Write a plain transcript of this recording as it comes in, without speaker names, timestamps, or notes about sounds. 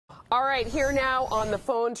All right, here now on the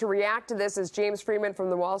phone to react to this is James Freeman from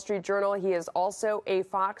the Wall Street Journal. He is also a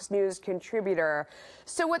Fox News contributor.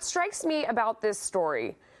 So what strikes me about this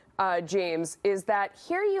story, James, is that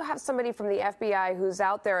here you have somebody from the FBI who's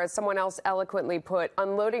out there, as someone else eloquently put,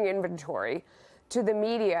 unloading inventory to the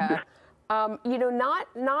media. Not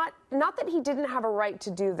that he didn't have a right to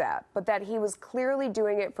do that, but that he was clearly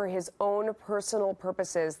doing it for his own personal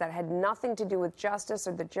purposes that had nothing to do with justice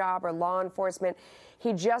or the job or law enforcement.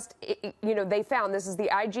 He just, they found, this is the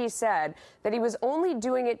IG said, that he was only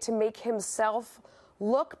doing it to make himself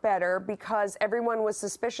look better because everyone was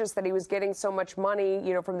suspicious that he was getting so much money,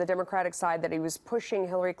 from the Democratic side, that he was pushing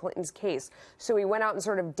Hillary Clinton's case. So he went out and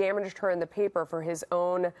sort of damaged her in the paper for his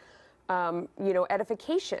own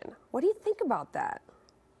edification. What do you think about that?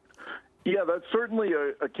 Yeah, that's certainly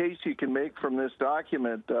a case you can make from this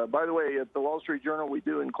document. By the way, at the Wall Street Journal, we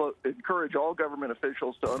do encourage all government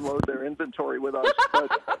officials to unload their inventory with us.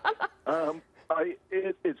 But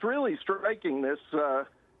it's really striking, this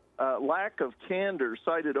lack of candor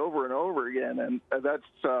cited over and over again, and that's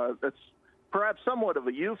perhaps somewhat of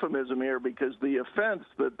a euphemism here, because the offense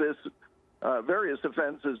that this various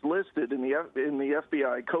offenses listed in the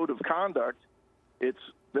FBI Code of Conduct,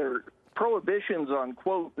 they're prohibitions on,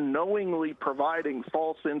 quote, knowingly providing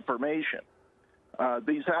false information.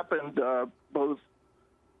 These happened both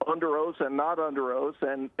under oath and not under oath,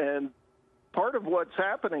 and part of what's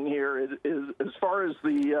happening here is as far as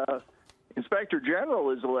the Inspector General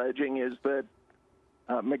is alleging, is that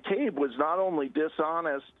McCabe was not only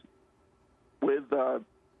dishonest with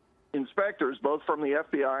inspectors, both from the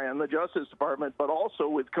FBI and the Justice Department, but also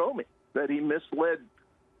with Comey, that he misled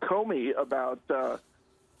Comey about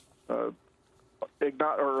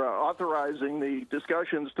authorizing the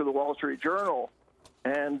discussions to the Wall Street Journal.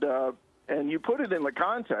 And you put it in the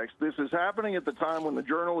context. This is happening at the time when the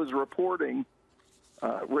Journal is reporting,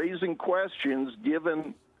 raising questions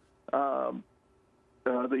given all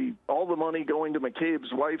the money going to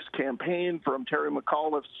McCabe's wife's campaign from Terry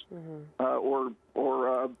McAuliffe's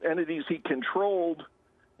or entities he controlled,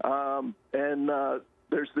 and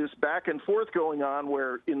there's this back and forth going on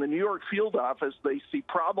where in the New York field office they see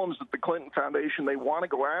problems at the Clinton Foundation, they want to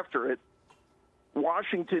go after it.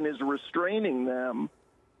 Washington is restraining them,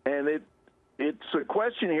 and it's a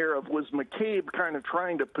question here of, was McCabe kind of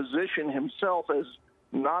trying to position himself as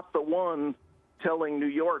not the one telling New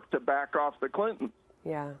York to back off the Clintons?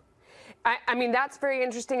 Yeah. I mean, that's very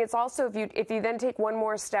interesting. It's also, if you then take one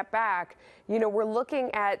more step back, we're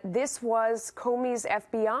looking at, this was Comey's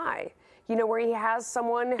FBI, where he has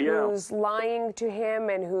someone who's lying to him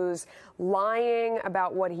and who's lying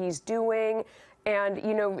about what he's doing. And,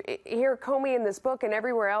 here Comey in this book and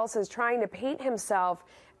everywhere else is trying to paint himself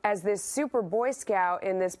as this super Boy Scout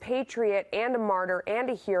and this patriot and a martyr and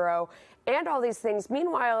a hero and all these things.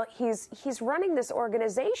 Meanwhile, he's running this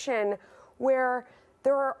organization where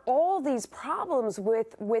there are all these problems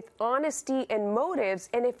with honesty and motives.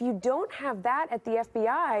 And if you don't have that at the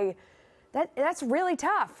FBI, that's really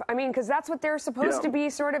tough. I mean, because that's what they're supposed to be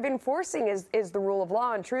sort of enforcing is the rule of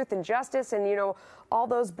law and truth and justice and, all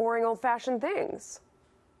those boring old-fashioned things.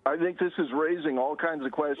 I think this is raising all kinds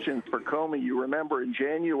of questions for Comey. You remember in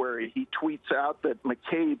January, he tweets out that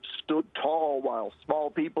McCabe stood tall while small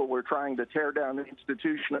people were trying to tear down the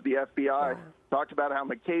institution of the FBI. Talked about how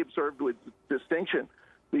McCabe served with distinction.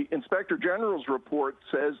 The Inspector General's report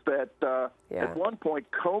says that at one point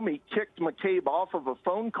Comey kicked McCabe off of a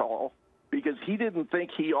phone call because he didn't think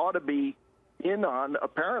he ought to be in on,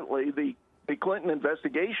 apparently, the Clinton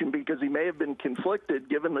investigation because he may have been conflicted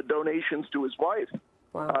given the donations to his wife.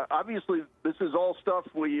 Wow. Obviously, this is all stuff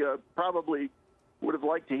we probably would have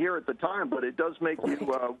liked to hear at the time, but it does make you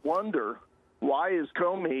wonder, why is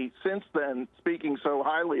Comey since then speaking so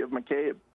highly of McCabe?